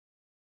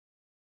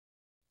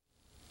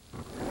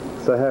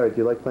So, Harry, do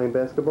you like playing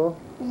basketball?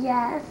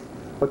 Yes.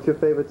 What's your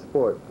favorite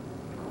sport?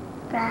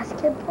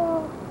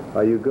 Basketball?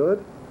 Are you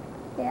good?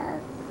 Yes.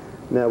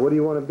 Now, what do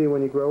you want to be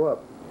when you grow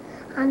up?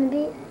 I'm going to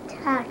be a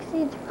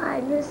taxi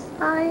driver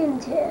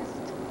scientist.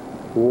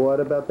 What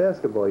about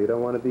basketball? You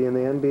don't want to be in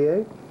the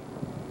NBA?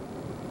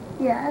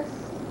 Yes.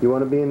 You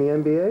want to be in the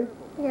NBA?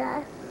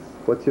 Yes.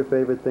 What's your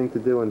favorite thing to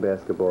do in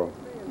basketball?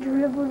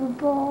 Dribble the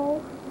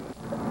ball.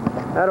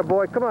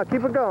 Attaboy, come on,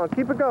 keep it going,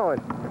 keep it going.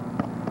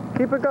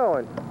 Keep it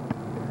going.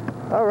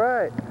 All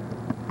right.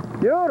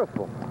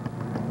 Beautiful.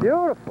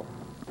 Beautiful.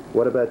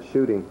 What about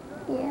shooting?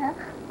 Yeah.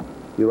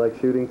 You like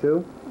shooting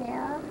too?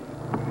 Yeah.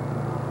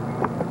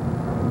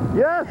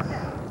 Yes!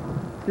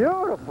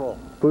 Beautiful.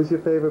 Who's your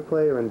favorite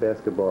player in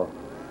basketball?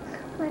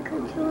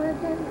 Michael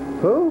Jordan.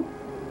 Who?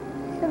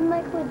 I said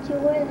Michael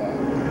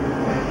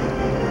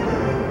Jordan.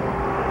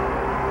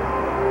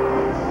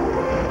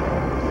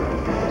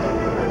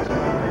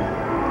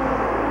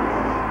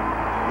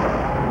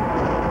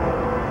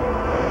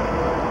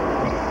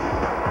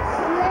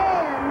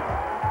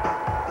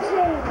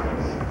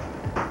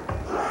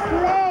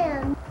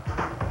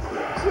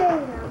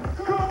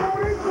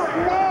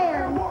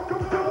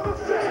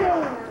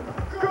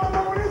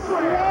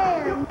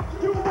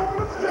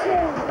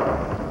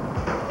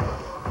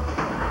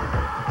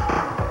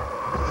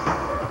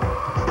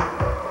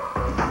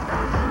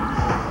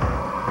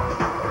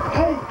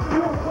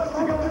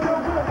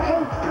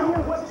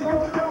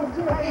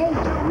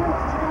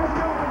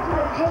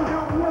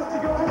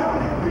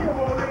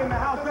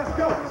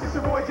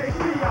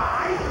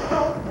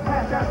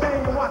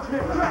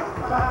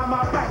 Behind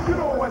my back, you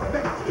know what's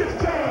next. Just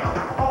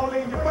jam, all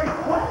in your face.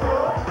 What's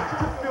up?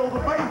 Just feel the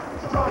bass.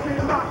 Dropping,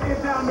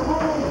 knocking down the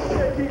room.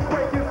 Yeah, keep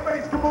breaking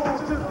space. Come on,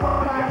 just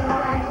one by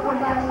one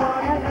by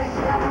one.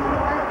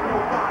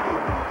 Nobody.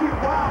 Get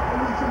wild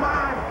and lose your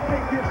mind.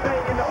 Take this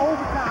thing into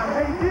overtime.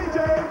 Hey DJ,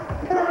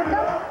 turn it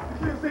up.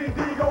 You see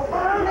D go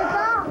burn it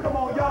up. Come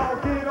on, y'all,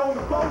 get on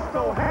the floor.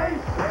 So hey,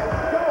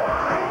 let's go.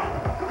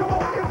 Come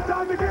on, it's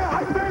time to get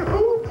hype. Say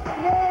who?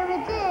 There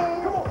it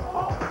is. Come on,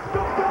 oh,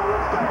 the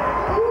fellas say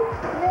who?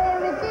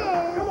 There it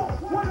is. Come on,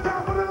 one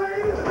time for the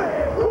ladies.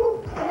 Say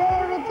who?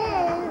 There it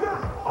is.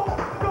 Oh,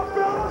 the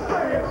fellas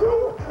say who?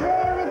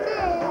 There it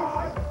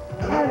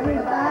is.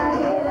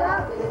 Everybody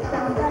up. It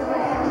sounds like a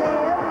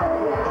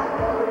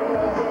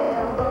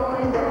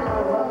Going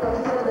down,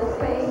 welcome to the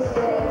Space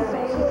Jam.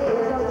 Space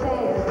Jam,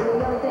 dance, do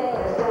your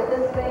dance at the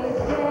Space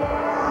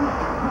Jam.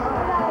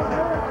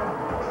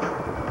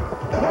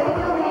 Wave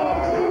your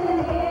hands in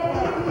the air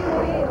if you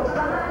feel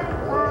fine.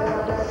 We're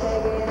gonna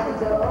take it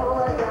into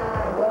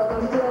overtime.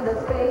 Welcome to the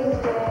Space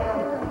Jam.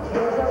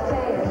 Here's your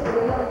chance, do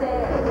your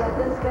dance at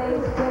the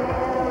Space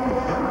Jam.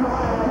 Come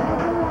on,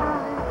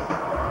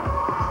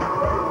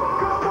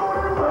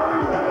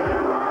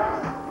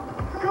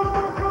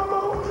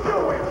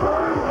 do it.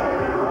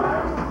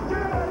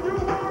 Yeah, you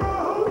wanna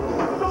hoop,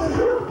 so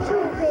shoot.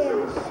 Shoot,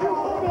 baby.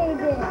 Shoot,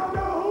 baby.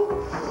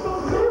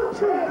 Shoot, baby. Shoot,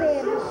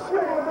 baby.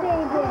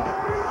 Slam.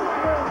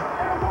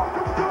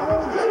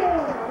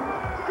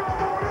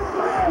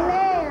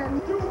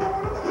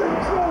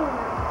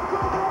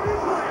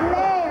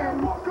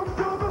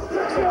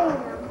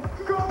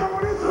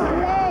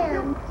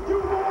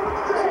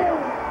 Slam.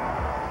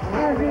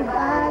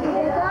 Everybody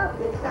get up.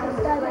 It's time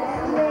to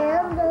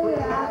slam the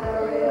rock.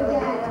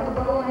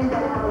 Going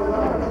down,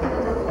 welcome to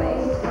the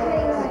Space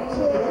Jam.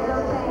 Here's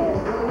your chance,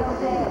 do your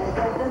dance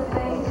at the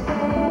Space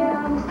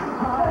Jam.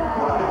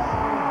 Alright.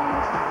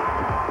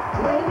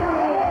 Wave your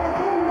hands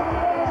in the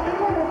air if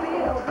you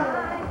feel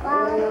fine.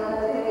 We're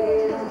gonna take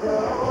it into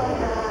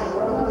overtime.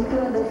 Welcome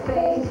to the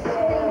Space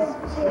Jam.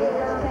 Here's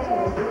your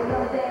chance, do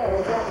your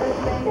dance at the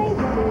Space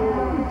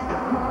Jam.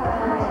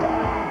 Alright.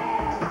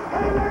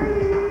 Hey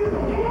ladies,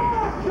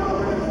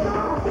 y'all ready to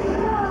stop?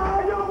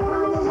 Y'all wanna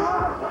know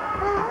why?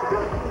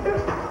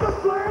 It's the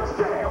Slam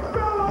Jam,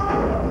 fella.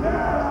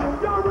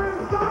 Yeah, y'all ready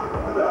to stop?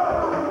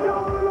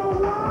 Y'all wanna know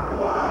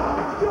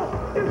why? Yo,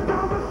 it's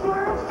time to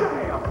Slam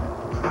Jam.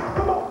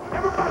 Come on,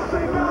 everybody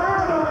say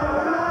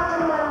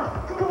nah.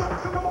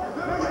 Come on,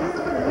 let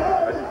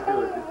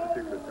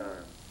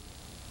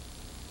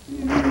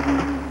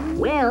me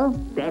Well,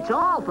 that's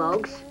all,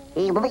 folks.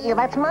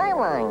 That's my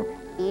line.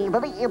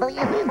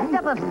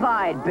 Step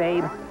aside,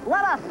 babe.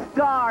 Let a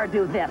star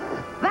do this.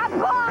 That's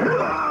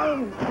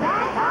all!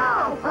 That's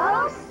all,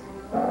 folks.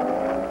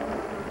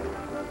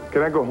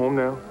 Can I go home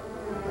now?